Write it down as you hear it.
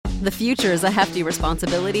The future is a hefty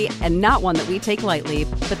responsibility and not one that we take lightly,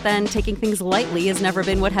 but then taking things lightly has never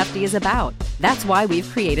been what Hefty is about. That's why we've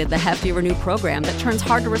created the Hefty Renew program that turns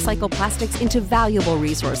hard-to-recycle plastics into valuable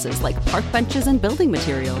resources like park benches and building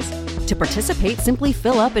materials. To participate, simply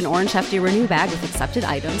fill up an orange Hefty Renew bag with accepted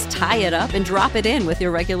items, tie it up, and drop it in with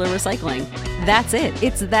your regular recycling. That's it.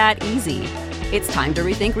 It's that easy. It's time to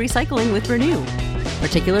rethink recycling with Renew.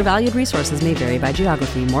 Particular valued resources may vary by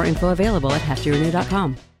geography. More info available at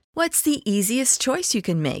heftyrenew.com. What's the easiest choice you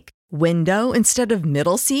can make? Window instead of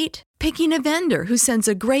middle seat? Picking a vendor who sends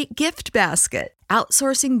a great gift basket?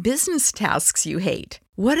 Outsourcing business tasks you hate?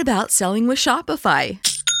 What about selling with Shopify?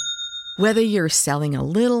 Whether you're selling a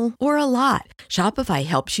little or a lot, Shopify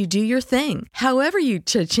helps you do your thing, however you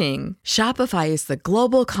cha-ching. Shopify is the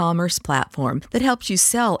global commerce platform that helps you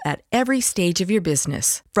sell at every stage of your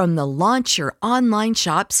business. From the launch your online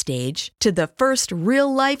shop stage to the first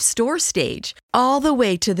real-life store stage, all the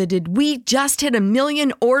way to the did we just hit 1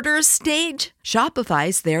 million orders stage.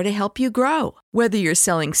 Shopify's there to help you grow. Whether you're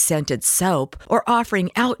selling scented soap or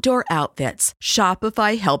offering outdoor outfits,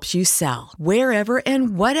 Shopify helps you sell. Wherever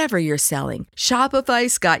and whatever you're selling,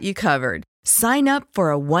 Shopify's got you covered. Sign up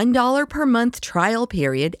for a $1 per month trial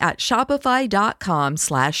period at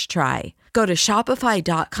shopify.com/try. Go to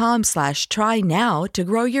shopify.com/try now to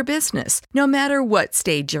grow your business, no matter what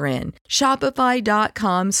stage you're in.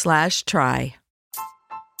 Shopify.com/try.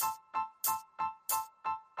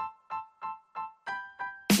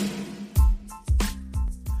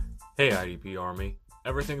 Hey IDP Army,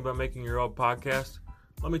 ever think about making your own podcast?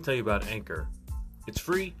 Let me tell you about Anchor. It's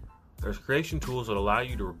free. There's creation tools that allow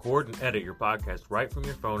you to record and edit your podcast right from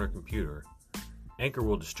your phone or computer. Anchor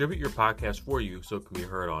will distribute your podcast for you so it can be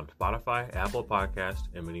heard on Spotify, Apple Podcasts,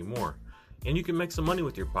 and many more. And you can make some money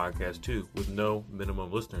with your podcast too with no minimum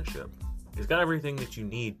listenership. It's got everything that you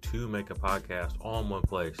need to make a podcast all in one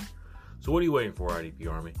place. So what are you waiting for, IDP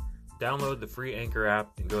Army? Download the free Anchor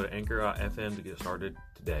app and go to anchor.fm to get started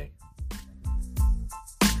today.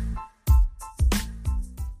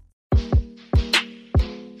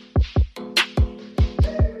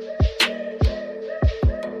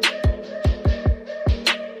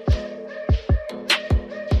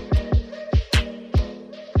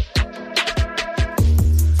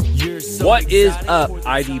 What is up,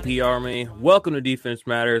 IDP Army? Welcome to Defense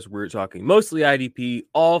Matters. We're talking mostly IDP,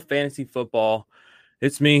 all fantasy football.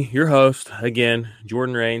 It's me, your host, again,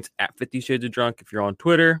 Jordan Rains, at 50 Shades of Drunk if you're on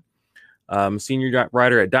Twitter. Senior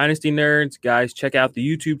writer at Dynasty Nerds. Guys, check out the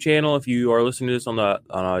YouTube channel. If you are listening to this on a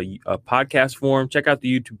podcast form, check out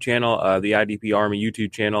the YouTube channel, the IDP Army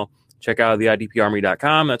YouTube channel. Check out the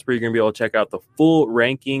IDPArmy.com. That's where you're going to be able to check out the full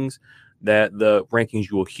rankings. That the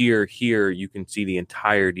rankings you will hear here, you can see the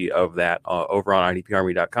entirety of that over on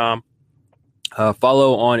IDPArmy.com.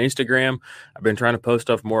 Follow on Instagram. I've been trying to post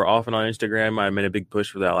stuff more often on Instagram. I made a big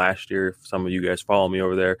push for that last year. If some of you guys follow me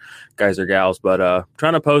over there, guys or gals, but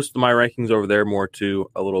trying to post my rankings over there more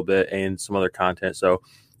too a little bit and some other content. So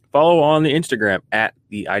follow on the Instagram at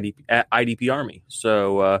IDP Army.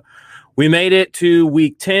 So we made it to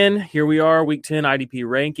week 10. Here we are, week 10 IDP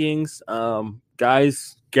rankings.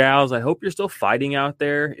 Guys, gals, I hope you're still fighting out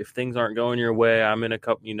there. If things aren't going your way, I'm in a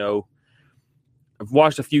couple, I've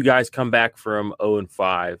watched a few guys come back from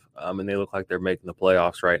 0-5, and they look like they're making the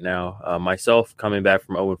playoffs right now. Myself coming back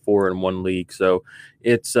from 0-4 in one league. So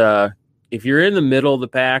it's if you're in the middle of the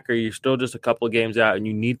pack or you're still just a couple of games out and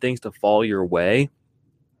you need things to fall your way,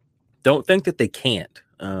 don't think that they can't.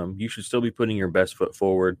 You should still be putting your best foot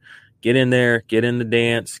forward. Get in there, get in the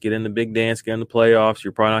dance, get in the big dance, get in the playoffs.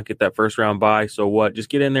 You're probably not get that first round bye. So what? Just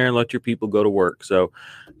get in there and let your people go to work. So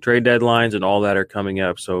trade deadlines and all that are coming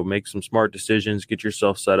up. So make some smart decisions, get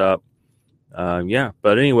yourself set up.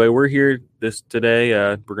 But anyway, we're here today.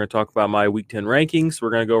 We're going to talk about my week 10 rankings. We're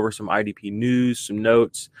going to go over some IDP news, some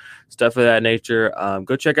notes, stuff of that nature.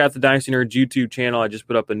 Go check out the Dynasty Nerds YouTube channel. I just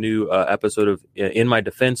put up a new episode of In My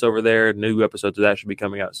Defense over there. New episodes of that should be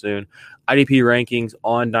coming out soon. IDP rankings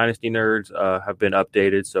on Dynasty Nerds have been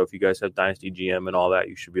updated. So if you guys have Dynasty GM and all that,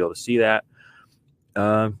 you should be able to see that.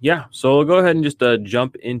 So we'll go ahead and just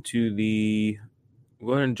jump into the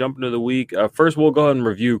week. First, we'll go ahead and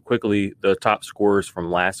review quickly the top scorers from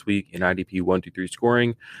last week in IDP 1-2-3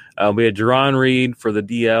 scoring. We had Jerron Reed for the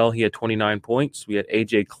DL. He had 29 points. We had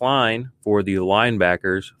AJ Klein for the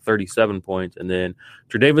linebackers, 37 points. And then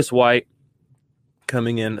Tre'Davious White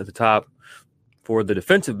coming in at the top for the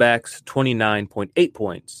defensive backs, 29.8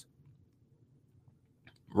 points.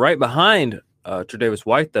 Right behind Tre'Davious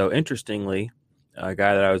White, though, interestingly, a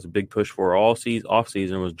guy that I was a big push for all off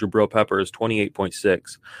season was Jabril Peppers,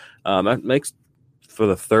 28.6. That makes for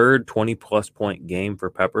the third 20-plus point game for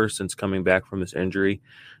Peppers since coming back from this injury.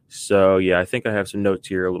 So, yeah, I think I have some notes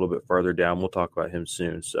here a little bit farther down. We'll talk about him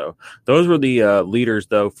soon. So those were the leaders,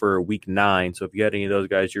 though, for Week 9. So if you had any of those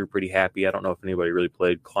guys, you were pretty happy. I don't know if anybody really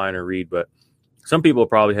played Klein or Reed, but some people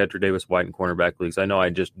probably had Tre'Davious White in cornerback leagues. I know I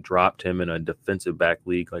just dropped him in a defensive back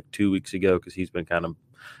league like 2 weeks ago because he's been kind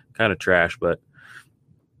of trash, but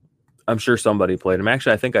I'm sure somebody played him.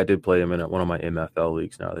 Actually, I think I did play him in one of my MFL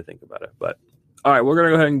leagues now that I think about it. But all right, we're going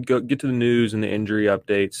to go ahead and get to the news and the injury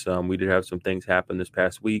updates. We did have some things happen this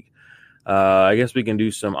past week. I guess we can do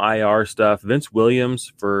some IR stuff. Vince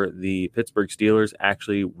Williams for the Pittsburgh Steelers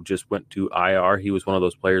actually just went to IR. He was one of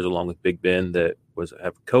those players along with Big Ben that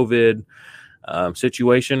have COVID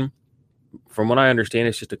situation. From what I understand,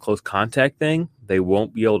 it's just a close contact thing. They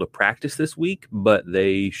won't be able to practice this week, but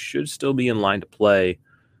they should still be in line to play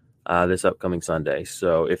this upcoming Sunday.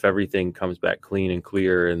 So if everything comes back clean and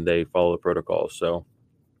clear and they follow the protocol. So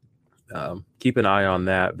keep an eye on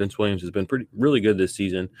that. Vince Williams has been really good this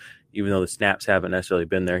season, even though the snaps haven't necessarily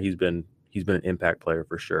been there. He's been an impact player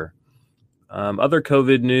for sure. Other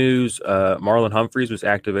COVID news, Marlon Humphreys was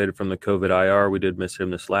activated from the COVID IR. We did miss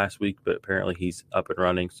him this last week, but apparently he's up and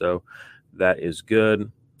running. So that is good.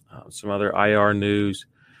 Some other IR news.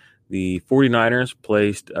 The 49ers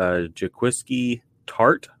placed Jaquiski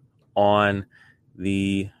Tart on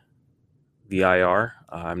the IR.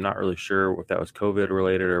 I'm not really sure if that was COVID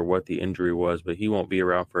related or what the injury was, but he won't be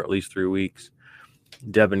around for at least 3 weeks.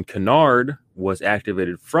 Devin Kennard was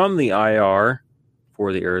activated from the IR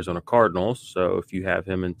for the Arizona Cardinals. So if you have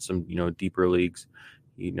him in some, deeper leagues,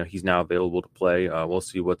 he's now available to play. We'll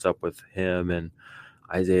see what's up with him and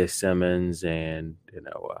Isaiah Simmons and,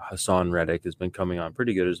 Hassan Reddick has been coming on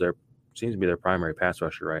pretty good as seems to be their primary pass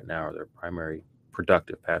rusher right now, or their primary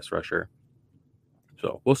productive pass rusher.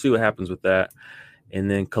 So we'll see what happens with that.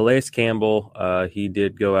 And then Calais Campbell, he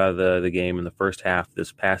did go out of the game in the first half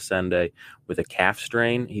this past Sunday with a calf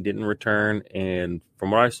strain. He didn't return. And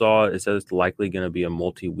from what I saw, it says it's likely going to be a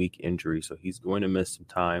multi-week injury. So he's going to miss some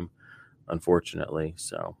time, unfortunately.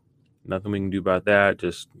 So nothing we can do about that.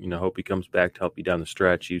 Just, hope he comes back to help you down the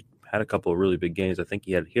stretch. He had a couple of really big games. I think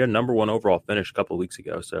he had a number 1 overall finish a couple of weeks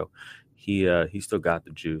ago. So he still got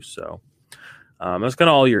the juice. So that's kind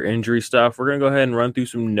of all your injury stuff. We're going to go ahead and run through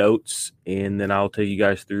some notes, and then I'll take you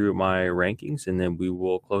guys through my rankings, and then we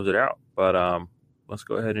will close it out. But let's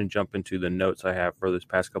go ahead and jump into the notes I have for this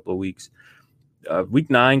past couple of weeks. Week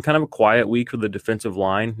 9, kind of a quiet week for the defensive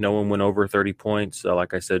line. No one went over 30 points.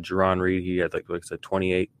 Like I said, Jerron Reed, he had, like I said,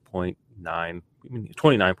 28.9,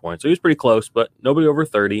 29 points. So he was pretty close, but nobody over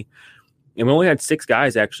 30. And we only had 6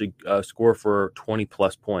 guys actually score for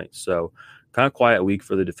 20-plus points. So kind of quiet week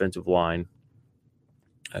for the defensive line.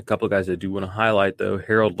 A couple of guys I do want to highlight, though.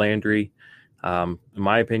 Harold Landry, in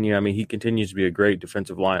my opinion, he continues to be a great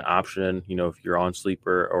defensive line option, if you're on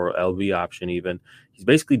sleeper or LV option even. He's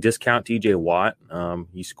basically discount TJ Watt.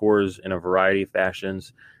 He scores in a variety of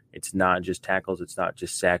fashions. It's not just tackles. It's not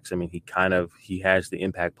just sacks. He has the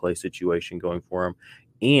impact play situation going for him.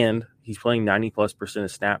 And he's playing 90+%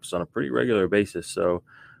 of snaps on a pretty regular basis. So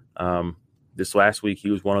this last week, he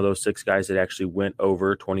was one of those 6 guys that actually went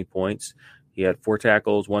over 20 points. He had 4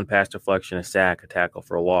 tackles, 1 pass deflection, a sack, a tackle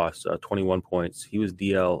for a loss, 21 points. He was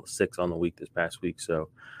DL6 on the week this past week. So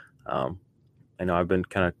I know I've been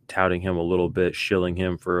kind of touting him a little bit, shilling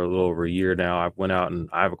him for a little over a year now. I've went out and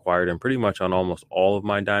I've acquired him pretty much on almost all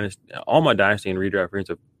my dynasty and redraft ranks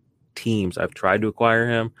of teams. I've tried to acquire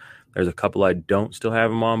him. There's a couple I don't still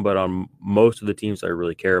have him on, but on most of the teams I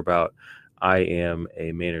really care about, I am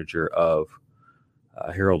a manager of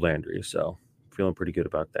Harold Landry. So feeling pretty good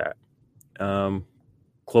about that. Clavon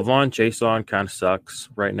Chason kind of sucks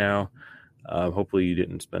right now. Hopefully you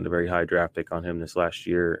didn't spend a very high draft pick on him this last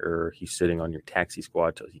year, or he's sitting on your taxi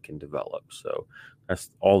squad till he can develop. So that's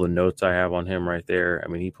all the notes I have on him right there.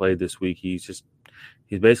 He played this week. He's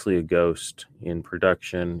basically a ghost in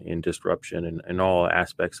production, in disruption, and in all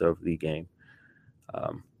aspects of the game.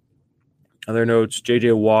 Other notes,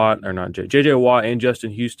 JJ Watt and Justin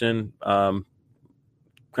Houston,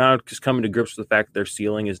 kind of just coming to grips with the fact that their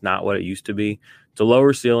ceiling is not what it used to be. It's a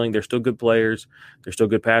lower ceiling. They're still good players. They're still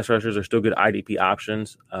good pass rushers. They're still good IDP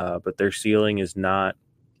options, but their ceiling is not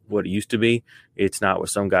what it used to be. It's not what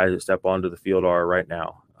some guys that step onto the field are right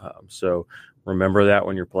now. So remember that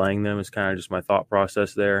when you're playing them is kind of just my thought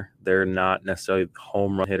process there. They're not necessarily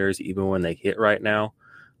home run hitters, even when they hit right now.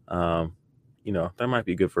 That might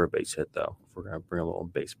be good for a base hit, though, if we're going to bring a little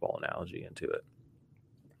baseball analogy into it.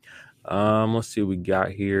 Let's see what we got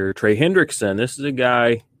here. Trey Hendrickson. This is a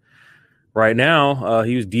guy right now.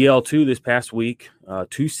 He was DL2 this past week.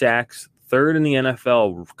 2 sacks, third in the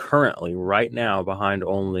NFL currently right now behind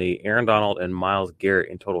only Aaron Donald and Myles Garrett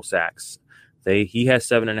in total sacks. He has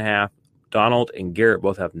 7.5. Donald and Garrett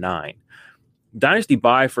both have 9. Dynasty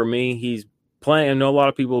buy for me. He's playing. I know a lot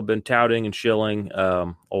of people have been touting and shilling.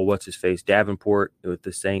 What's his face? Davenport with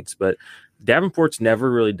the Saints, but Davenport's never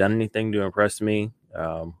really done anything to impress me,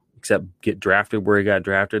 except get drafted where he got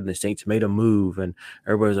drafted. And the Saints made a move, and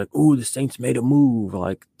everybody's like, "Ooh, the Saints made a move!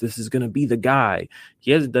 Like this is gonna be the guy."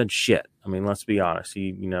 He hasn't done shit. I mean, let's be honest.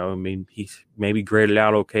 He's maybe graded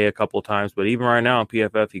out okay a couple of times, but even right now in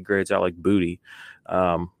PFF, he grades out like booty.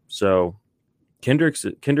 So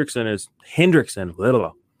Hendrickson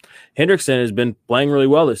has been playing really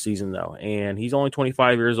well this season, though, and he's only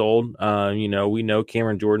 25 years old. We know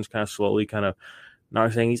Cameron Jordan's kind of slowly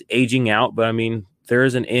not saying he's aging out, but I mean, there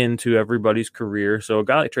is an end to everybody's career. So a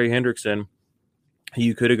guy like Trey Hendrickson,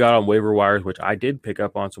 you could have got on waiver wires, which I did pick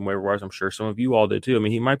up on some waiver wires. I'm sure some of you all did too. I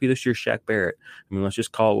mean, he might be this year's Shaq Barrett. I mean, let's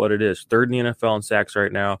just call it what it is. Third in the NFL in sacks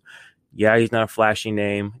right now. Yeah, he's not a flashy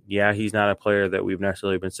name. Yeah, he's not a player that we've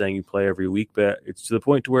necessarily been saying you play every week, but it's to the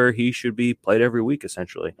point to where he should be played every week,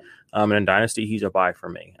 essentially. And in Dynasty, he's a buy for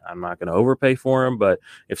me. I'm not going to overpay for him, but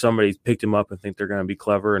if somebody's picked him up and think they're going to be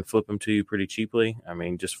clever and flip him to you pretty cheaply, I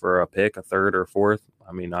mean, just for a pick, a third or fourth,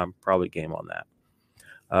 I mean, I'm probably game on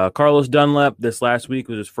that. Carlos Dunlap this last week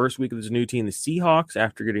was his first week of his new team, the Seahawks,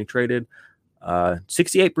 after getting traded.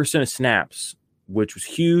 68% of snaps, which was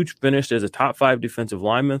huge. Finished as a top 5 defensive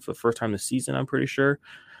lineman for the first time this season, I'm pretty sure.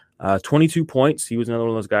 22 points. He was another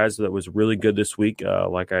one of those guys that was really good this week.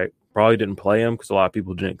 I probably didn't play him because a lot of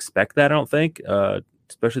people didn't expect that, I don't think,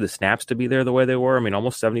 especially the snaps to be there the way they were. I mean,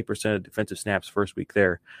 almost 70% of defensive snaps first week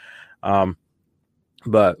there.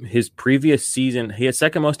 But his previous season, he had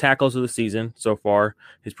second most tackles of the season so far.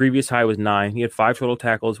 His previous high was 9. He had 5 total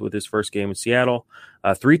tackles with his first game in Seattle,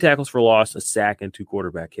 3 tackles for loss, a sack, and 2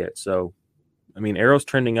 quarterback hits. So, I mean, arrow's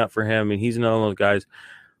trending up for him. I mean, he's another one of those guys.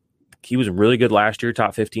 He was really good last year,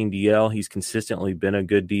 top 15 DL. He's consistently been a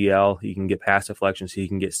good DL. He can get pass deflections. He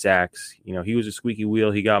can get sacks. He was a squeaky wheel.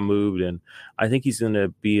 He got moved, and I think he's going to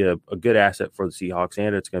be a good asset for the Seahawks,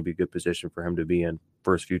 and it's going to be a good position for him to be in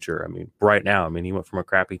for his future. I mean, right now, he went from a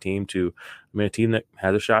crappy team to, a team that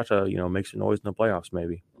has a shot to, make some noise in the playoffs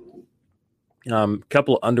maybe.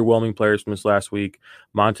 Couple of underwhelming players from this last week.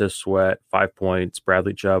 Montez Sweat, 5 points.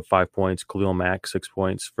 Bradley Chubb, 5 points. Khalil Mack, 6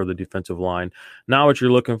 points for the defensive line. Not what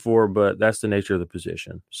you're looking for, but that's the nature of the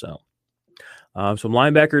position. So, some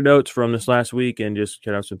linebacker notes from this last week and just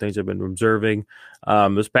kind of some things I've been observing.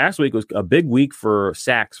 This past week was a big week for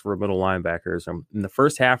sacks for middle linebackers. In the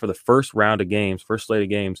first half of the first slate of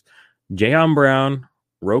games, Jayon Brown,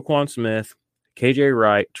 Roquan Smith, KJ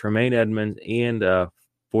Wright, Tremaine Edmonds, and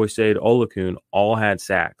Foyesade Olakun all had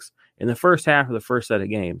sacks in the first half of the first set of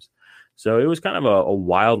games. So it was kind of a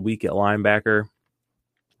wild week at linebacker.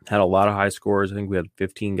 Had a lot of high scores. I think we had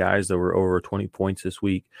 15 guys that were over 20 points this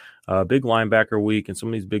week. Big linebacker week, and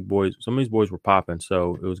some of these boys were popping.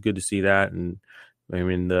 So it was good to see that. And I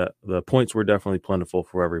mean, the points were definitely plentiful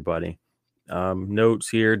for everybody. Notes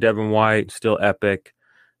here: Devin White still epic.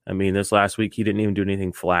 I mean, this last week, he didn't even do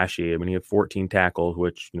anything flashy. I mean, he had 14 tackles,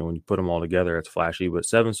 which, when you put them all together, it's flashy, but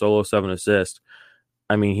 7 solo, 7 assists.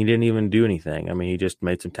 I mean, he didn't even do anything. I mean, he just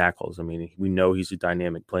made some tackles. I mean, we know he's a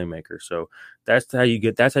dynamic playmaker. So that's how you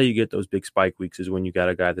get those big spike weeks, is when you got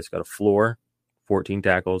a guy that's got a floor, 14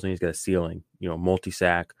 tackles, and he's got a ceiling,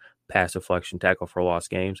 multi-sack, pass deflection, tackle for lost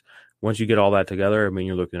games. Once you get all that together, I mean,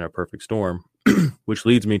 you're looking at a perfect storm, which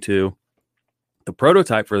leads me to the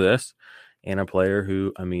prototype for this. And a player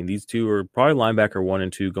who, I mean, these two are probably linebacker 1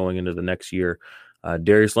 and 2 going into the next year.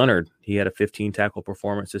 Darius Leonard, he had a 15 tackle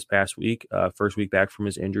performance this past week. First week back from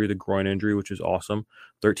his injury, the groin injury, which was awesome.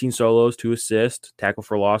 13 solos, 2 assists, tackle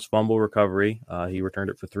for loss, fumble recovery. He returned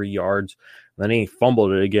it for 3 yards. Then he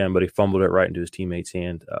fumbled it again, but he fumbled it right into his teammate's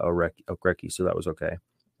hand, Okreki, so that was okay.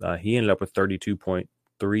 He ended up with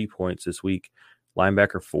 32.3 points this week,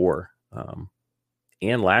 linebacker 4.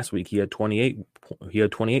 And last week he had 28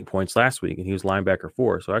 points last week, and he was linebacker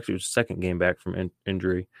 4. So actually it was his second game back from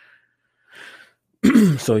injury.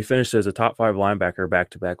 So he finished as a top 5 linebacker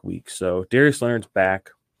back-to-back weeks. So Darius Leonard's back.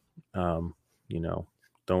 Don't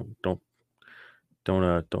sell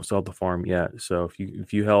the farm yet. So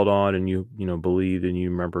if you held on and you believed and you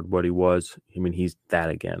remembered what he was, I mean, he's that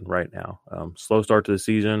again right now. Slow start to the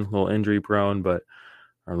season, a little injury prone, but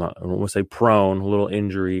I don't want to say prone, a little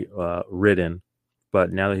injury ridden.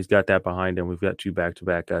 But now that he's got that behind him, we've got 2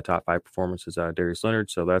 back-to-back top 5 performances out of Darius Leonard,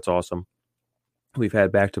 so that's awesome. We've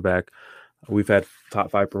had top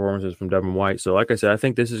 5 performances from Devin White. So like I said, I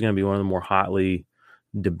think this is going to be one of the more hotly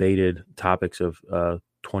debated topics of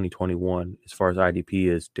 2021 as far as IDP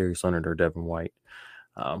is Darius Leonard or Devin White.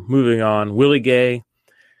 Moving on, Willie Gay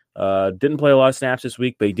didn't play a lot of snaps this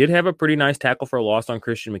week, but he did have a pretty nice tackle for a loss on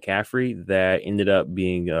Christian McCaffrey that ended up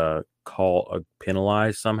being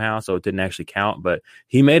penalized somehow, so it didn't actually count. But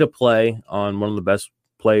he made a play on one of the best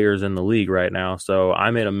players in the league right now, so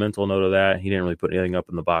I made a mental note of that. He didn't really put anything up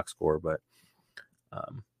in the box score, but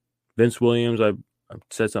Vince Williams, I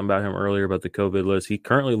said something about him earlier about the COVID list. He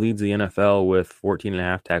currently leads the NFL with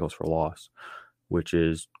 14.5 tackles for loss, which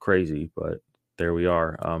is crazy, but there we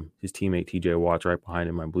are. His teammate TJ Watt's right behind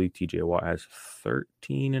him. I believe TJ Watt has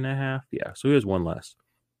 13.5. Yeah, so he has one less,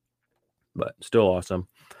 but still awesome.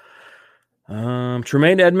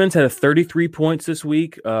 Tremaine Edmonds had 33 points this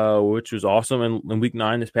week, which was awesome in week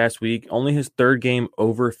 9 this past week. Only his third game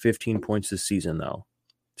over 15 points this season, though.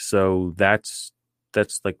 So that's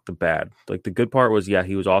like the bad. Like the good part was, yeah,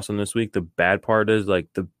 he was awesome this week. The bad part is like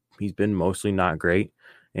he's been mostly not great,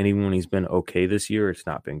 and even when he's been okay this year, it's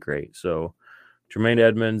not been great. So Tremaine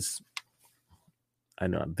Edmonds, I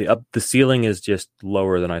know the ceiling is just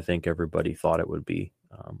lower than I think everybody thought it would be.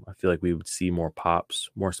 I feel like we would see more pops,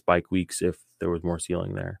 more spike weeks if there was more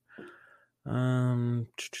ceiling there.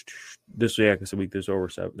 This week there were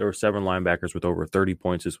 7 linebackers with over 30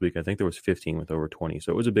 points this week. I think there was 15 with over 20,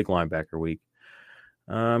 so it was a big linebacker week.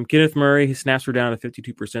 Kenneth Murray, his snaps were down to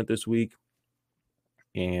 52% this week,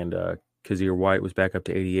 and Kazir White was back up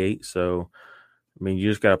to 88. So I mean, you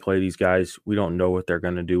just got to play these guys. We don't know what they're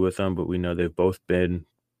going to do with them, but we know they've both been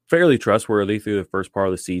fairly trustworthy through the first part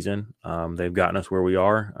of the season. They've gotten us where we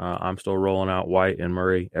are. I'm still rolling out White and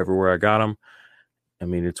Murray everywhere I got them. I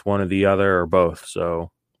mean, it's one or the other or both.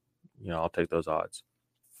 So, I'll take those odds.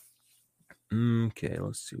 Okay,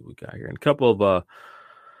 let's see what we got here. And a couple of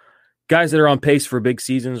guys that are on pace for big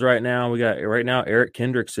seasons right now. Eric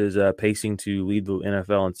Kendricks is pacing to lead the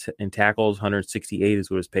NFL in tackles. 168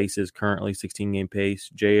 is what his pace is currently, 16-game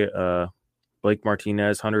pace. Blake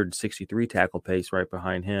Martinez, 163 tackle pace right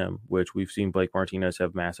behind him, which we've seen Blake Martinez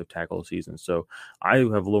have massive tackle seasons. So I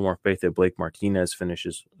have a little more faith that Blake Martinez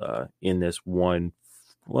finishes in this one.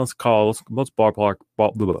 Let's ballpark at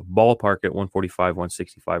 145,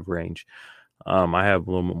 165 range. I have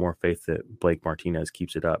a little bit more faith that Blake Martinez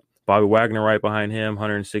keeps it up. Bobby Wagner right behind him,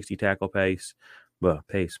 160 tackle pace.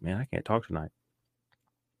 Man, I can't talk tonight.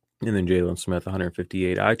 And then Jalen Smith,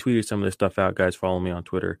 158. I tweeted some of this stuff out. Guys, follow me on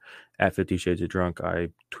Twitter at 50 Shades of Drunk. I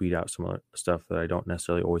tweet out some of the stuff that I don't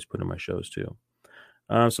necessarily always put in my shows too.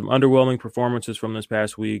 Some underwhelming performances from this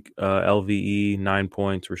past week. LVE, 9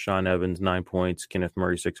 points. Rashaan Evans, 9 points. Kenneth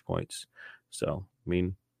Murray, 6 points. So, I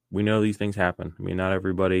mean, we know these things happen. I mean, not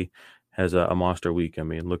everybody has a monster week. I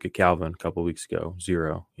mean, look at Calvin a couple of weeks ago,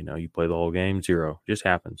 0. You play the whole game, 0. Just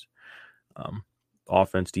happens.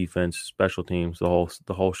 Offense, defense, special teams, the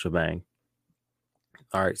whole shebang.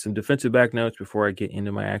 All right, some defensive back notes before I get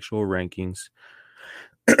into my actual rankings.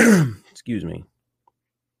 Excuse me.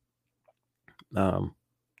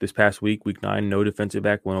 This past week, week 9, no defensive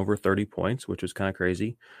back went over 30 points, which was kind of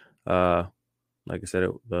crazy. Like I said,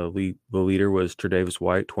 the leader was Tre'Davious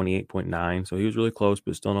White, 28.9. So he was really close,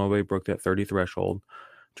 but still nobody broke that 30 threshold.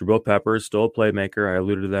 Jabril Peppers, still a playmaker. I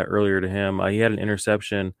alluded to that earlier to him. He had an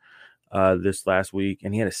interception this last week,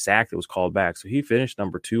 and he had a sack that was called back. So he finished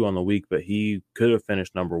number 2 on the week, but he could have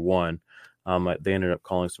finished number 1. They ended up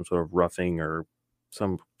calling some sort of roughing or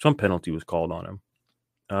some penalty was called on him.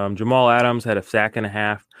 Jamal Adams had a sack and a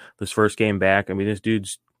half this first game back. I mean, this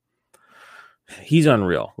dude's he's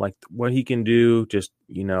unreal. Like what he can do, he's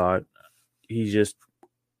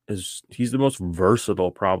the most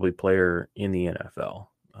versatile probably player in the NFL.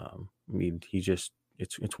 I mean,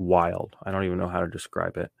 it's wild. I don't even know how to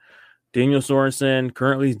describe it. Daniel Sorensen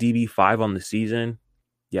currently is DB5 on the season.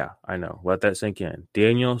 Yeah, I know. Let that sink in.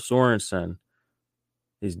 Daniel Sorensen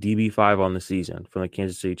is DB5 on the season from the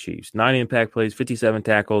Kansas City Chiefs. 9 impact plays, 57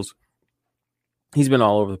 tackles. He's been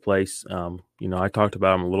all over the place. I talked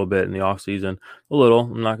about him a little bit in the offseason. A little.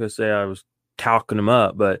 I'm not going to say I was talking him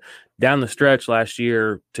up, but down the stretch last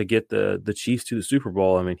year to get the Chiefs to the Super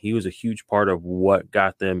Bowl, I mean, he was a huge part of what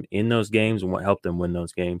got them in those games and what helped them win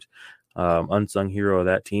those games. Unsung hero of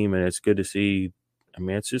that team, and it's good to see. I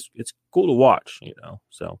mean, it's cool to watch,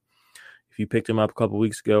 So if you picked him up a couple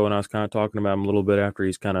weeks ago and I was kind of talking about him a little bit after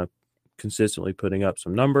he's kind of consistently putting up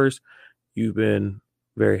some numbers, you've been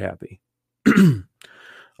very happy. And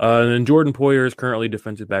then Jordan Poyer is currently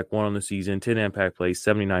defensive back 1 on the season, 10 impact plays,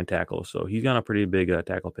 79 tackles. So he's got a pretty big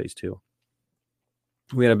tackle pace too.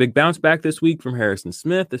 We had a big bounce back this week from Harrison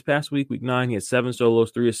Smith. This past week, week 9, he had 7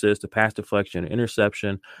 solos, 3 assists, a pass deflection, an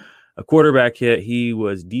interception, a quarterback hit. He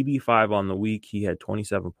was DB5 on the week. He had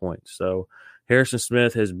 27 points. So Harrison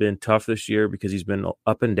Smith has been tough this year because he's been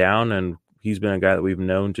up and down, and he's been a guy that we've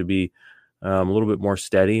known to be a little bit more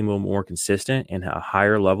steady, a little more consistent, and a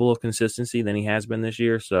higher level of consistency than he has been this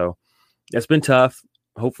year. So that's been tough.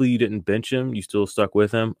 Hopefully you didn't bench him. You still stuck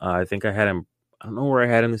with him. I think I had him. I don't know where I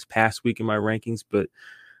had him this past week in my rankings, but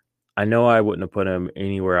I know I wouldn't have put him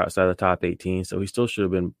anywhere outside the top 18. So he still should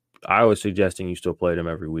have been. I was suggesting you still played him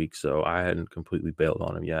every week. So I hadn't completely bailed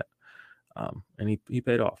on him yet. And he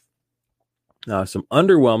paid off. Some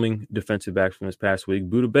underwhelming defensive backs from this past week.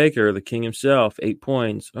 Budda Baker, the king himself, 8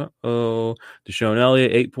 points. Deshaun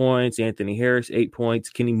Elliott, 8 points. Anthony Harris, 8 points.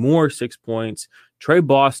 Kenny Moore, 6 points. Trey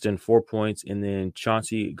Boston, 4 points. And then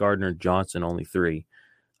Chauncey Gardner-Johnson, only 3.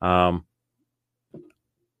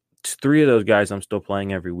 3 of those guys I'm still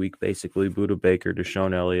playing every week, basically. Budda Baker,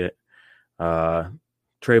 Deshaun Elliott,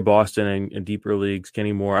 Trey Boston in deeper leagues,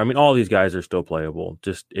 Kenny Moore. I mean, all these guys are still playable.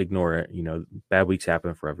 Just ignore it. Bad weeks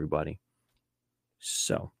happen for everybody.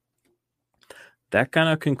 So that kind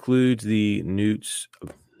of concludes the Newts.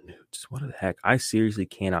 What the heck? I seriously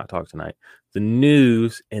cannot talk tonight. The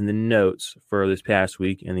news and the notes for this past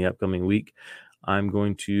week and the upcoming week. I'm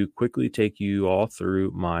going to quickly take you all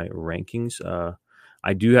through my rankings.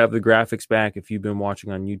 I do have the graphics back. If you've been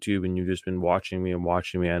watching on YouTube and you've just been watching me,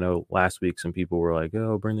 I know last week some people were like,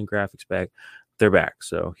 oh, bring the graphics back. They're back.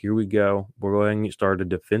 So here we go. We're going to get started.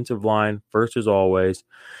 Defensive line, first as always.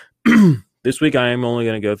 This week, I am only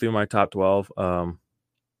going to go through my top 12. Go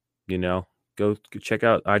check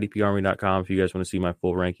out idparmy.com if you guys want to see my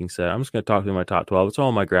full ranking set. I'm just going to talk through my top 12. It's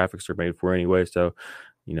all my graphics are made for anyway. So,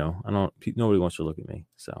 nobody wants to look at me.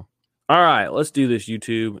 So, all right, let's do this,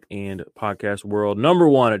 YouTube and podcast world. Number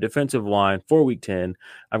 1, a defensive line for week 10.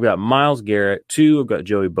 I've got Myles Garrett. 2, I've got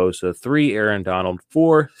Joey Bosa. 3, Aaron Donald.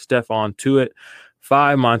 4, Stephon Tuitt.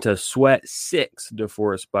 5, Montez Sweat. 6,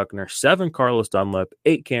 DeForest Buckner. 7, Carlos Dunlap.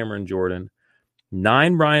 8, Cameron Jordan.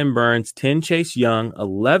 9, Brian Burns. 10, Chase Young.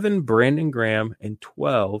 11, Brandon Graham. And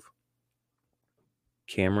 12,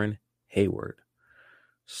 Cameron Hayward.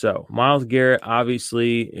 So Myles Garrett,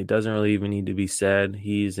 obviously, it doesn't really even need to be said.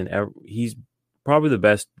 He's probably the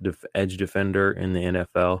best edge defender in the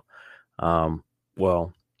NFL.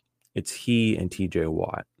 It's he and TJ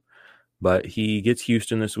Watt. But he gets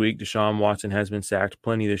Houston this week. Deshaun Watson has been sacked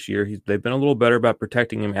plenty this year. They've been a little better about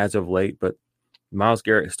protecting him as of late, but Myles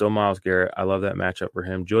Garrett is still Myles Garrett. I love that matchup for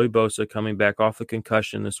him. Joey Bosa coming back off the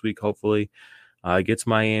concussion this week, hopefully. Gets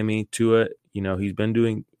Miami. Tua,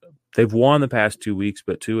 they've won the past 2 weeks,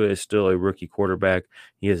 but Tua is still a rookie quarterback.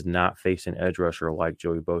 He has not faced an edge rusher like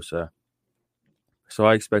Joey Bosa. So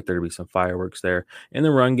I expect there to be some fireworks there. And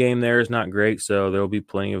the run game there is not great, so there will be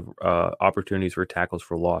plenty of opportunities for tackles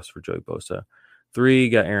for loss for Joey Bosa. 3,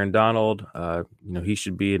 got Aaron Donald. He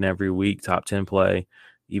should be in every week, top 10 play.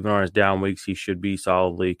 Even on his down weeks, he should be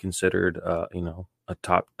solidly considered, a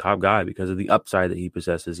top guy because of the upside that he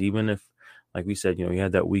possesses. Even if, like we said, he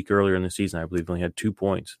had that week earlier in the season, I believe he only had 2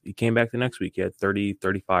 points. He came back the next week. He had 30,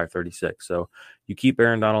 35, 36. So you keep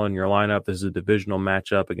Aaron Donald in your lineup. This is a divisional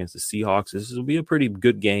matchup against the Seahawks. This will be a pretty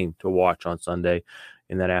good game to watch on Sunday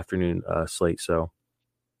in that afternoon slate. So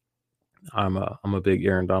I'm a big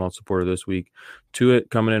Aaron Donald supporter this week. Tuitt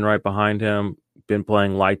coming in right behind him. Been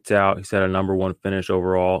playing lights out. He's had a number 1 finish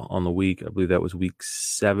overall on the week. I believe that was week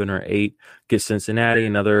 7 or 8. Get Cincinnati,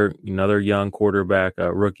 another young quarterback,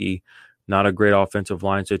 rookie. Not a great offensive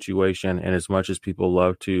line situation. And as much as people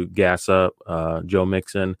love to gas up Joe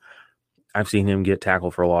Mixon, I've seen him get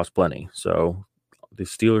tackled for a loss plenty. So the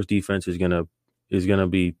Steelers defense is gonna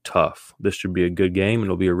be tough. This should be a good game.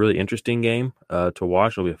 It'll be a really interesting game to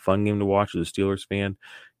watch. It'll be a fun game to watch as a Steelers fan.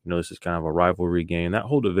 This is kind of a rivalry game. That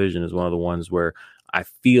whole division is one of the ones where I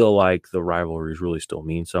feel like the rivalries really still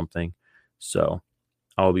mean something. So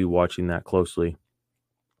I'll be watching that closely.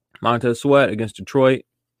 Montez Sweat against Detroit.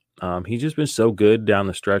 He's just been so good down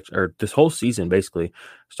the stretch, or this whole season, basically.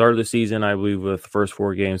 Started the season, I believe, with the first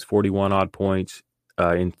 4 games, 41 odd points.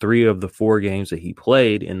 In 3 of the 4 games that he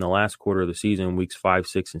played in the last quarter of the season, weeks 5,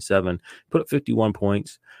 6, and 7, put up 51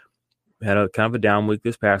 points. Had a kind of a down week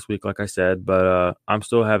this past week, like I said, but I'm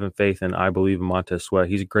still having faith, and I believe in Montez Sweat.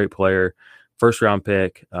 He's a great player, first-round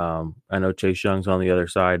pick. I know Chase Young's on the other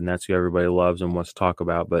side, and that's who everybody loves and wants to talk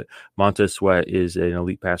about, but Montez Sweat is an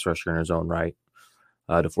elite pass rusher in his own right.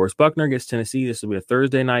 DeForest Buckner gets Tennessee. This will be a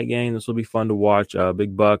Thursday night game. This will be fun to watch.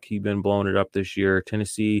 Big Buck, he's been blowing it up this year.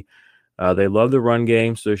 Tennessee, they love the run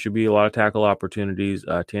game, so there should be a lot of tackle opportunities.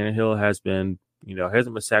 Tannehill has been,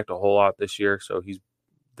 hasn't been sacked a whole lot this year, so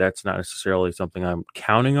that's not necessarily something I'm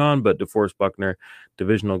counting on, but DeForest Buckner,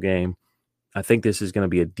 divisional game. I think this is going to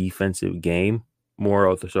be a defensive game.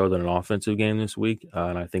 more so than an offensive game this week.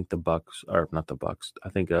 And I think I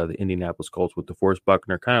think the Indianapolis Colts with DeForest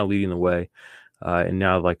Buckner kind of leading the way. And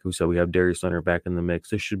now, like we said, we have Darius Leonard back in the mix.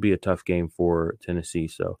 This should be a tough game for Tennessee.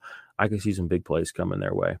 So I can see some big plays coming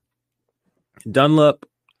their way. Dunlap,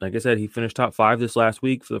 like I said, he finished top 5 this last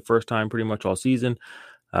week for the first time pretty much all season.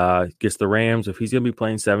 Gets the Rams. If he's going to be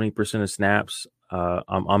playing 70% of snaps,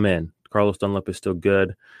 I'm in. Carlos Dunlap is still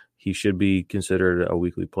good. He should be considered a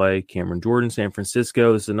weekly play. Cameron Jordan, San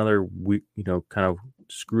Francisco. This is another kind of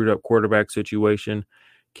screwed up quarterback situation.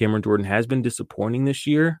 Cameron Jordan has been disappointing this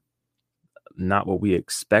year. Not what we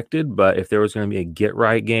expected, but if there was going to be a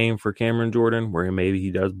get-right game for Cameron Jordan where maybe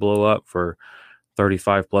he does blow up for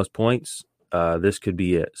 35-plus points, this could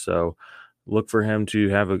be it. So look for him to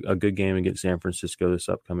have a good game against San Francisco this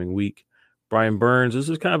upcoming week. Brian Burns, this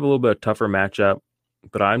is kind of a little bit tougher matchup,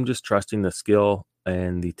 but I'm just trusting the skill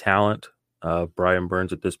and the talent of Brian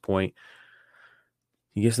Burns at this point.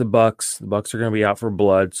 He gets the Bucks. The Bucks are going to be out for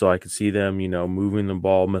blood, so I could see them, moving the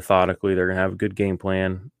ball methodically. They're going to have a good game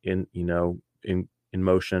plan in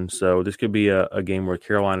motion. So this could be a game where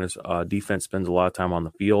Carolina's defense spends a lot of time on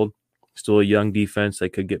the field. Still a young defense. They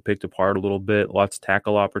could get picked apart a little bit. Lots of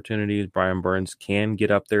tackle opportunities. Brian Burns can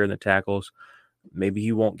get up there in the tackles. Maybe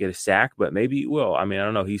he won't get a sack, but maybe he will. I mean, I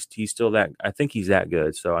don't know. He's still that. I think he's that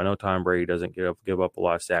good. So I know Tom Brady doesn't give up a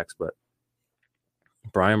lot of sacks, but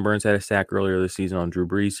Brian Burns had a sack earlier this season on Drew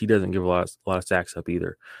Brees. He doesn't give a lot of sacks up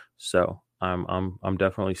either. So I'm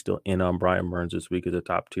definitely still in on Brian Burns this week as a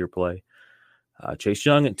top tier play. Chase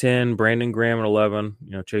Young at 10, Brandon Graham at 11.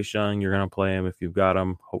 Chase Young, you're going to play him if you've got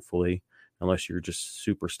him, hopefully, unless you're just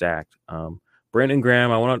super stacked. Brandon Graham,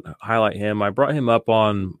 I want to highlight him. I brought him up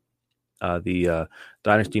on the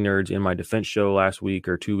Dynasty Nerds in my defense show last week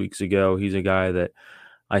or 2 weeks ago. He's a guy that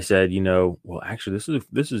I said, well, actually,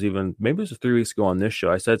 this is even, maybe it was 3 weeks ago on this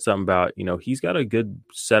show. I said something about, he's got a good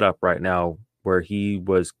setup right now where he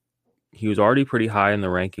was already pretty high in the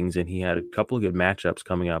rankings and he had a couple of good matchups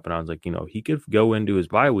coming up. And I was like, he could go into his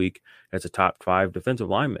bye week as a top 5 defensive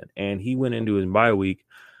lineman. And he went into his bye week,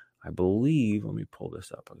 I believe, let me pull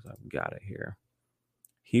this up because I've got it here.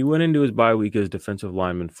 He went into his bye week as defensive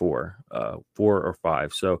lineman 4 or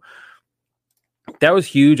 5. So that was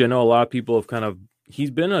huge. I know a lot of people have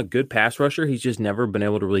he's been a good pass rusher. He's just never been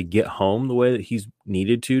able to really get home the way that he's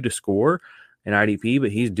needed to score in IDP,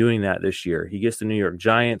 but he's doing that this year. He gets the New York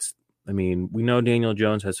Giants. I mean, we know Daniel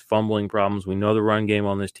Jones has fumbling problems. We know the run game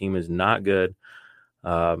on this team is not good.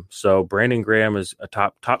 So Brandon Graham is a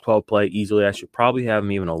top 12 play easily. I should probably have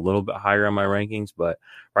him even a little bit higher on my rankings, but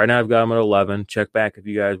right now I've got him at 11. Check back if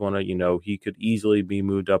you guys want to, he could easily be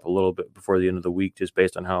moved up a little bit before the end of the week just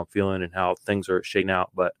based on how I'm feeling and how things are shaking out.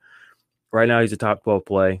 But right now he's a top 12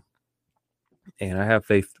 play, and I have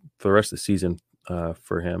faith for the rest of the season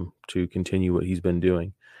for him to continue what he's been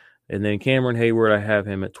doing. And then Cameron Hayward, I have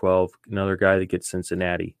him at 12, another guy that gets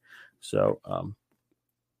Cincinnati. So,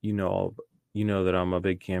 you know that I'm a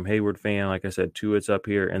big Cam Hayward fan. Like I said, Tuitt's up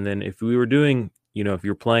here. And then if we were doing, if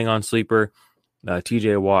you're playing on Sleeper,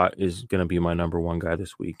 TJ Watt is going to be my number 1 guy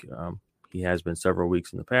this week. He has been several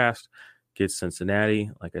weeks in the past. Gets Cincinnati.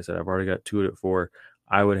 Like I said, I've already got Tuitt at 4.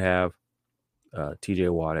 I would have TJ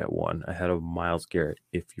Watt at 1 ahead of Myles Garrett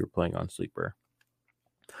if you're playing on Sleeper.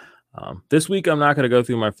 This week, I'm not going to go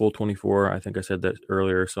through my full 24. I think I said that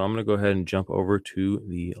earlier. So I'm going to go ahead and jump over to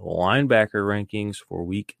the linebacker rankings for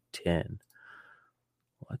week 10.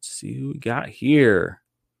 Let's see who we got here.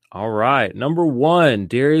 All right. Number 1,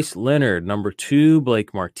 Darius Leonard. Number 2,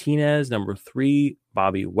 Blake Martinez. Number 3,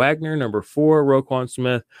 Bobby Wagner. Number 4, Roquan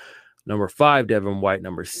Smith. Number 5, Devin White.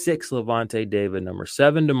 Number 6, Levante David. Number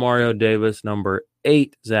 7, Demario Davis. Number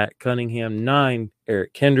 8, Zach Cunningham. 9,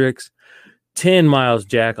 Eric Kendricks. 10, Miles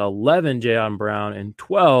Jack. 11, Jayon Brown. And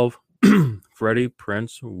 12, Freddie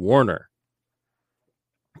Prince Warner.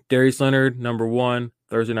 Darius Leonard, number 1,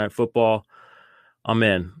 Thursday Night Football. I'm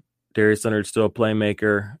in. Darius Leonard's still a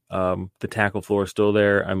playmaker. The tackle floor is still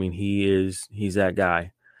there. I mean, he's that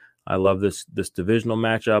guy. I love this divisional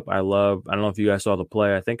matchup. I don't know if you guys saw the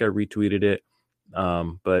play. I think I retweeted it.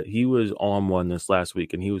 But he was on one this last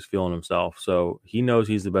week and he was feeling himself. So he knows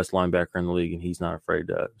he's the best linebacker in the league and he's not afraid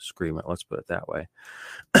to scream it. Let's put it that way.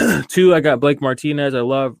 2, I got Blake Martinez. I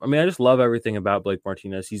just love everything about Blake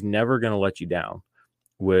Martinez. He's never going to let you down,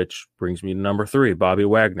 which brings me to number 3, Bobby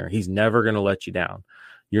Wagner. He's never going to let you down.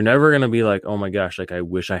 You're never going to be like, oh my gosh, like I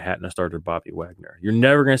wish I hadn't started Bobby Wagner. You're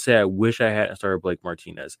never going to say, I wish I hadn't started Blake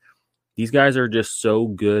Martinez. These guys are just so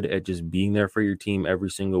good at just being there for your team every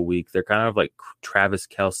single week. They're kind of like Travis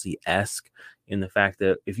Kelce-esque in the fact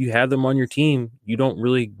that if you have them on your team, you don't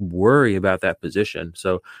really worry about that position.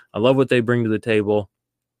 So I love what they bring to the table.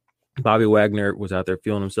 Bobby Wagner was out there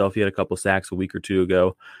feeling himself. He had a couple sacks a week or two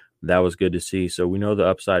ago. That was good to see. So we know the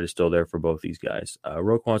upside is still there for both these guys.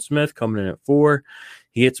 Roquan Smith coming in at 4.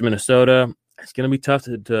 He hits Minnesota. It's going to be tough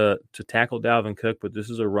to tackle Dalvin Cook, but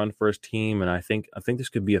this is a run-first team, and I think this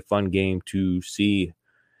could be a fun game to see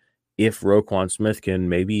if Roquan Smith can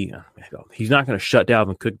maybe – he's not going to shut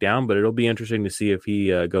Dalvin Cook down, but it'll be interesting to see if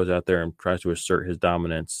he goes out there and tries to assert his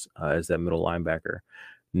dominance as that middle linebacker,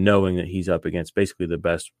 knowing that he's up against basically the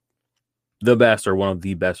best or one of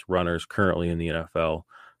the best runners currently in the NFL.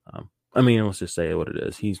 Let's just say what it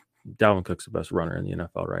is. Dalvin Cook's the best runner in the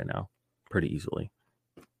NFL right now, pretty easily.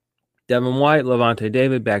 Devin White, Levante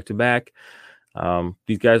David, back-to-back.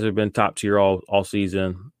 These guys have been top tier all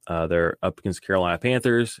season. They're up against Carolina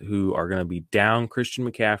Panthers, who are going to be down Christian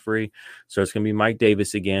McCaffrey. So it's going to be Mike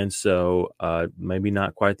Davis again. So maybe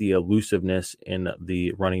not quite the elusiveness in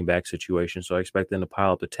the running back situation. So I expect them to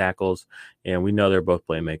pile up the tackles. And we know they're both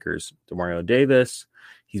playmakers. Demario Davis,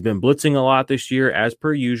 he's been blitzing a lot this year. As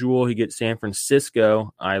per usual, he gets San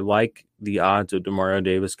Francisco. I like the odds of Demario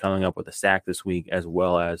Davis coming up with a sack this week, as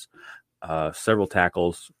well as several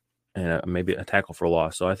tackles and maybe a tackle for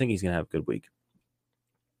loss. So I think he's going to have a good week.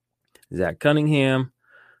 Zach Cunningham,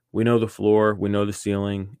 we know the floor, we know the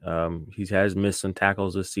ceiling. He has missed some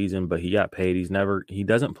tackles this season, but he got paid. He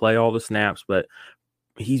doesn't play all the snaps, but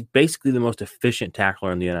he's basically the most efficient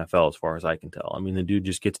tackler in the NFL as far as I can tell. The dude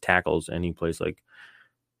just gets tackles and he plays I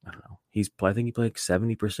think he played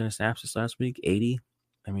 70% of snaps this last week, 80.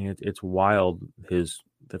 It's wild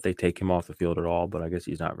that they take him off the field at all, but I guess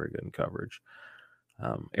he's not very good in coverage.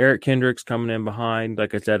 Eric Kendricks coming in behind.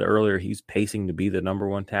 Like I said earlier, he's pacing to be the number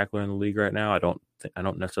one tackler in the league right now. I don't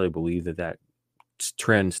necessarily believe that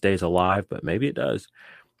trend stays alive, but maybe it does.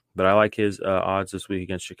 But I like his odds this week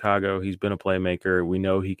against Chicago. He's been a playmaker. We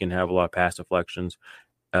know he can have a lot of pass deflections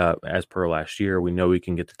as per last year. We know he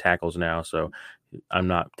can get the tackles now, so I'm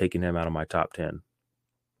not taking him out of my top 10.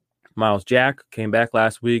 Miles Jack came back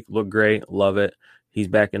last week, looked great, love it. He's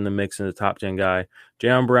back in the mix in the top 10 guy.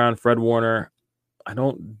 Jayon Brown, Fred Warner.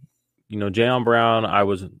 Jayon Brown, I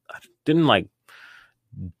didn't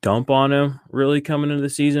dump on him really coming into the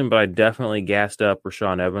season, but I definitely gassed up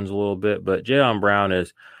Rashaan Evans a little bit. But Jayon Brown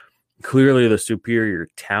is clearly the superior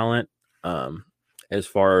talent as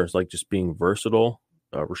far as just being versatile.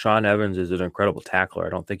 Rashaan Evans is an incredible tackler. I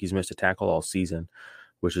don't think he's missed a tackle all season,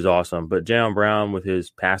 which is awesome. But Jayon Brown with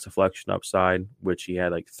his pass deflection upside, which he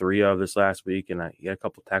had 3 of this last week, and he had a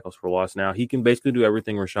couple tackles for loss now. He can basically do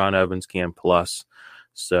everything Rashaan Evans can plus.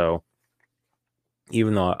 So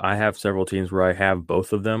even though I have several teams where I have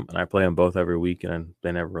both of them, and I play them both every week, and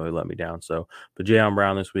they never really let me down. So, but Jayon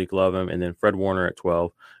Brown this week, love him. And then Fred Warner at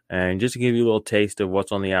 12. And just to give you a little taste of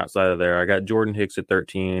what's on the outside of there, I got Jordan Hicks at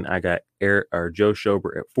 13. I got Joe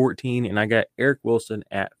Schobert at 14. And I got Eric Wilson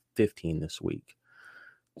at 15 this week.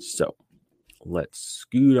 So let's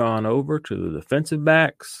scoot on over to the defensive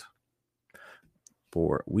backs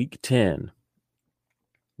for week 10.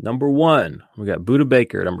 Number 1, we got Budda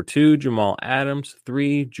Baker. Number 2, Jamal Adams.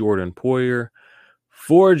 3, Jordan Poyer.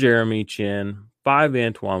 4, Jeremy Chin. 5,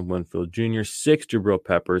 Antoine Winfield Jr. 6, Jabril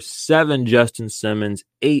Peppers. 7, Justin Simmons.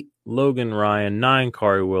 8, Logan Ryan. 9,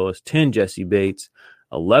 Kari Willis. 10, Jesse Bates.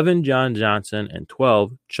 11, John Johnson. And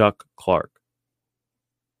 12, Chuck Clark.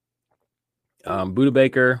 Budda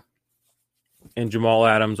Baker and Jamal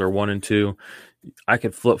Adams are 1 and 2. I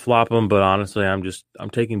could flip-flop them, but honestly, I'm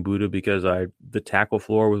taking Budda because the tackle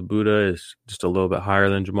floor with Budda is just a little bit higher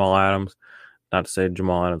than Jamal Adams. Not to say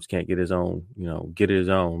Jamal Adams can't get his own,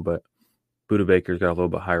 but Budda Baker's got a little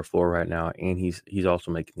bit higher floor right now, and he's also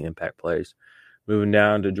making the impact plays. Moving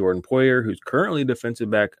down to Jordan Poyer, who's currently defensive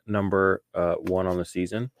back number 1 on the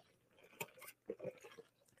season.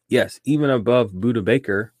 Yes, even above Budda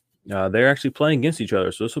Baker. They're actually playing against each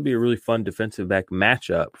other, so this will be a really fun defensive back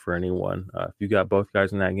matchup for anyone. If you got both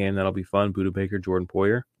guys in that game, that'll be fun. Budda Baker, Jordan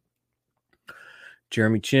Poyer.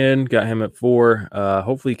 Jeremy Chin, got him at 4.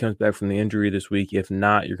 Hopefully he comes back from the injury this week. If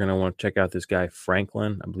not, you're going to want to check out this guy,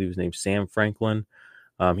 Franklin. I believe his name's Sam Franklin.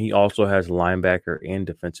 He also has linebacker and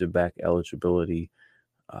defensive back eligibility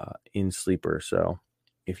in Sleeper. So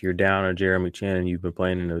if you're down on Jeremy Chin and you've been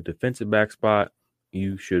playing in a defensive back spot,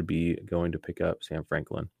 you should be going to pick up Sam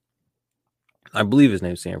Franklin. I believe his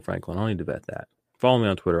name's Sam Franklin. I'll need to bet that. Follow me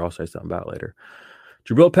on Twitter. I'll say something about it later.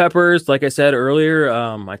 Jabril Peppers, like I said earlier,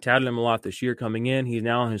 I touted him a lot this year coming in. He's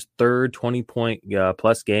now in his 3rd 20-point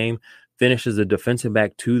plus game. Finishes a defensive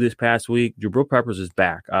back 2 this past week. Jabril Peppers is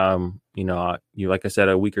back. Like I said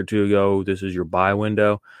a week or 2 ago, this is your buy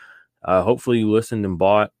window. Hopefully you listened and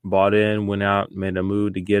bought in, went out, made a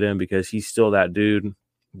move to get him because he's still that dude.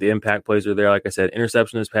 The impact plays are there. Like I said,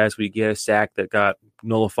 interception this past week. He had a sack that got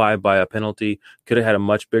nullified by a penalty. Could have had a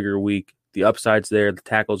much bigger week. The upside's there. The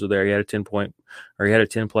tackles are there. He had a 10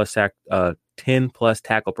 plus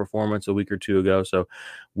tackle performance a week or two ago. So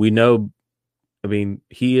we know, I mean,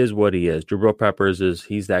 he is what he is. Jabril Peppers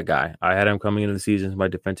he's that guy. I had him coming into the season as my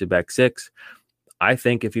defensive back 6. I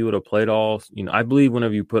think if he would have played I believe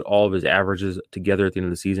whenever you put all of his averages together at the end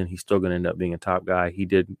of the season, he's still going to end up being a top guy. He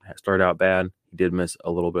did start out bad. He did miss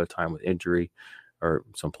a little bit of time with injury or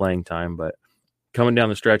some playing time, but coming down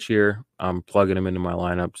the stretch here, I'm plugging him into my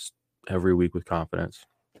lineups every week with confidence.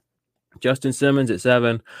 Justin Simmons at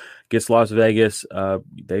 7 gets Las Vegas.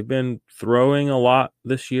 They've been throwing a lot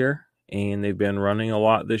this year, and they've been running a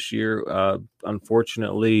lot this year.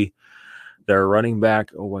 Unfortunately, their running back,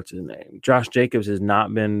 what's his name? Josh Jacobs has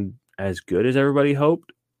not been as good as everybody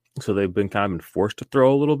hoped. So they've been kind of been forced to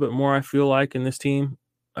throw a little bit more, I feel like, in this team.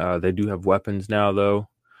 They do have weapons now, though.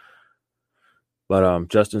 But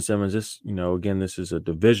Justin Simmons, again, this is a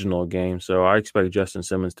divisional game. So I expect Justin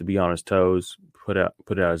Simmons to be on his toes, put out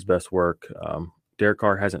his best work. Derek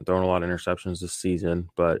Carr hasn't thrown a lot of interceptions this season,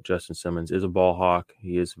 but Justin Simmons is a ball hawk.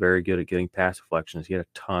 He is very good at getting pass deflections. He had a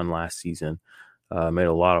ton last season. Made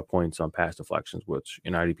a lot of points on pass deflections, which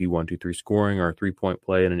in IDP 1, 2, 3 scoring or a 3-point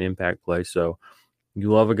play and an impact play. So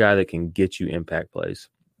you love a guy that can get you impact plays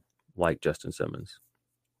like Justin Simmons.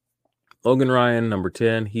 Logan Ryan, number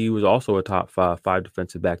 10, he was also a top five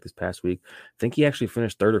defensive back this past week. I think he actually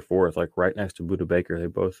finished 3rd or 4th, like right next to Budda Baker. They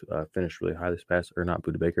both finished really high this past, or not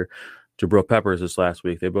Budda Baker, Jabril Peppers this last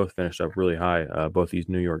week. They both finished up really high, both these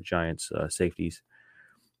New York Giants safeties.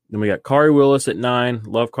 Then we got Khari Willis at 9.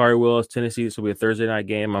 Love Khari Willis. Tennessee, this will be a Thursday night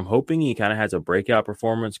game. I'm hoping he kind of has a breakout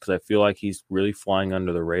performance because I feel like he's really flying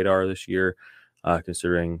under the radar this year,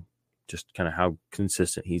 considering just kind of how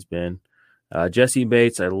consistent he's been. Jesse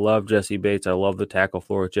Bates, I love Jesse Bates. I love the tackle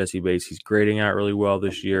floor with Jesse Bates. He's grading out really well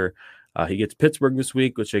this year. He gets Pittsburgh this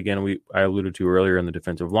week, which, again, I alluded to earlier in the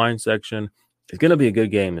defensive line section. It's going to be a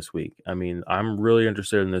good game this week. I mean, I'm really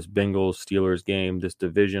interested in this Bengals-Steelers game, this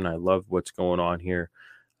division. I love what's going on here.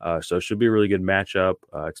 So it should be a really good matchup.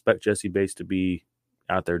 Expect Jesse Bates to be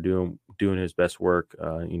out there doing his best work.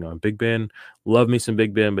 Big Ben, love me some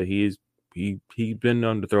Big Ben, but he's been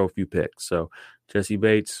known to throw a few picks. So Jesse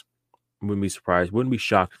Bates, wouldn't be surprised, wouldn't be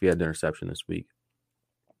shocked if he had an interception this week.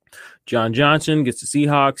 John Johnson gets the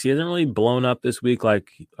Seahawks. He hasn't really blown up this week,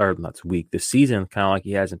 this season, kind of like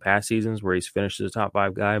he has in past seasons where he's finished as a top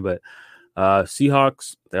 5 guy, but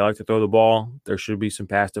Seahawks, they like to throw the ball. There should be some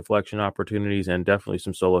pass deflection opportunities and definitely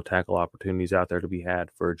some solo tackle opportunities out there to be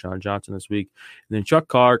had for John Johnson this week. And then Chuck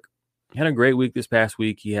Clark had a great week this past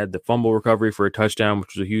week. He had the fumble recovery for a touchdown,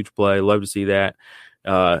 which was a huge play. Love to see that.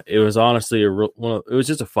 It was honestly it was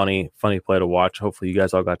just a funny play to watch. Hopefully you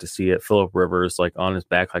guys all got to see it. Phillip Rivers like on his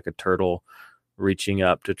back like a turtle, reaching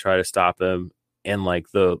up to try to stop him, and like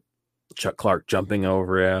the Chuck Clark jumping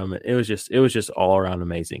over him. It was just all around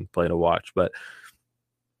amazing play to watch. But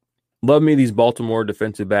love me these Baltimore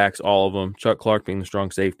defensive backs, all of them. Chuck Clark being the strong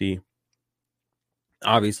safety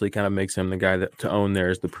obviously kind of makes him the guy that to own there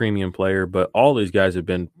as the premium player. But all these guys have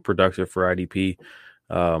been productive for IDP,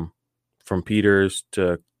 from Peters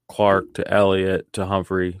to Clark to Elliott to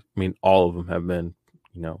Humphrey. I mean, all of them have been,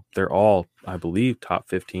 they're all, I believe, top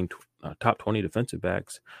 15, top 20 defensive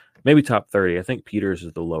backs, maybe top 30. I think Peters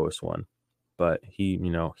is the lowest one, but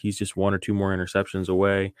he's just 1 or 2 more interceptions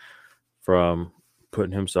away from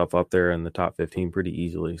putting himself up there in the top 15 pretty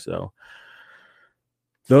easily. So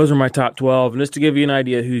those are my top 12. And just to give you an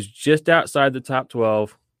idea who's just outside the top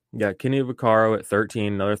 12, you got Kenny Vaccaro at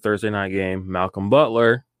 13, another Thursday night game. Malcolm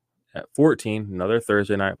Butler at 14, another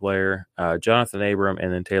Thursday night player. Jonathan Abram,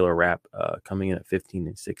 and then Taylor Rapp coming in at 15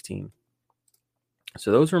 and 16.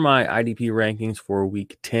 So those are my IDP rankings for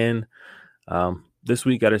week 10. This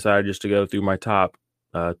week I decided just to go through my top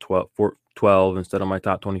 12 instead of my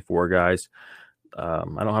top 24 guys. I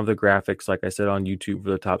don't have the graphics, like I said, on YouTube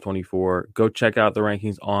for the top 24. Go check out the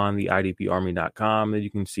rankings on the IDPArmy.com. Then you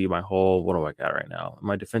can see my whole, what do I got right now?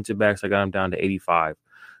 My defensive backs, I got them down to 85.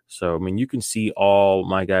 So, I mean, you can see all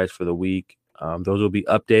my guys for the week. Those will be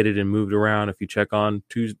updated and moved around. If you check on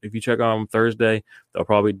Thursday, they'll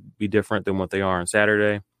probably be different than what they are on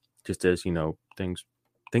Saturday, just as, things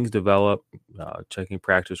develop, checking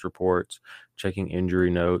practice reports, checking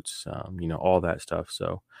injury notes, all that stuff.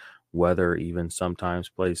 So weather even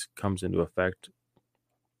sometimes comes into effect.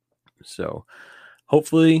 So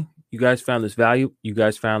hopefully you guys found this valuable.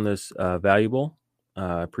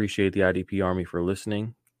 Appreciate the IDP Army for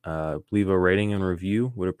listening. Leave a rating and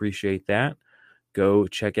review. Would appreciate that. go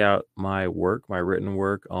check out my written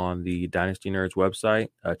work on the Dynasty Nerds website.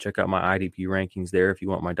 Check out my IDP rankings there if you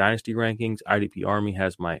want my Dynasty rankings. IDP Army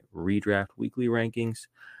has my redraft weekly rankings.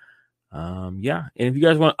 And if you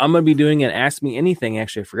guys want, I'm going to be doing an Ask Me Anything.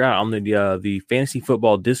 Actually, I forgot, on the Fantasy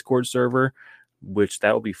Football Discord server, which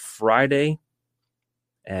that will be Friday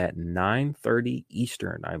at 9:30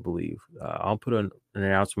 Eastern, I believe. I'll put an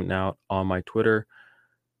announcement now on my Twitter.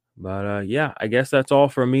 But I guess that's all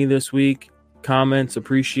from me this week. Comments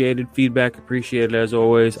appreciated, feedback appreciated as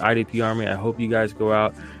always. IDP Army, I hope you guys go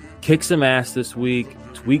out, kick some ass this week.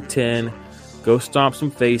 It's week 10. Go stomp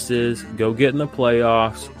some faces. Go get in the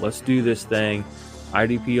playoffs. Let's do this thing.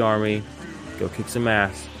 IDP Army, go kick some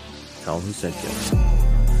ass. Tell them who sent you.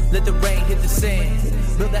 Let the rain hit the sand.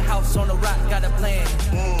 Build a house on a rock, got a plan.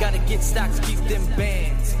 Gotta get stocks, keep them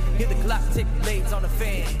bands. Hear the clock tick, blades on a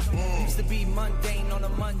fan. Used to be mundane on a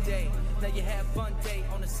Monday. Now you have fun day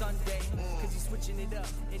on a Sunday. Cause you switching it up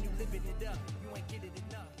and you living it up. You ain't getting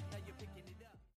enough.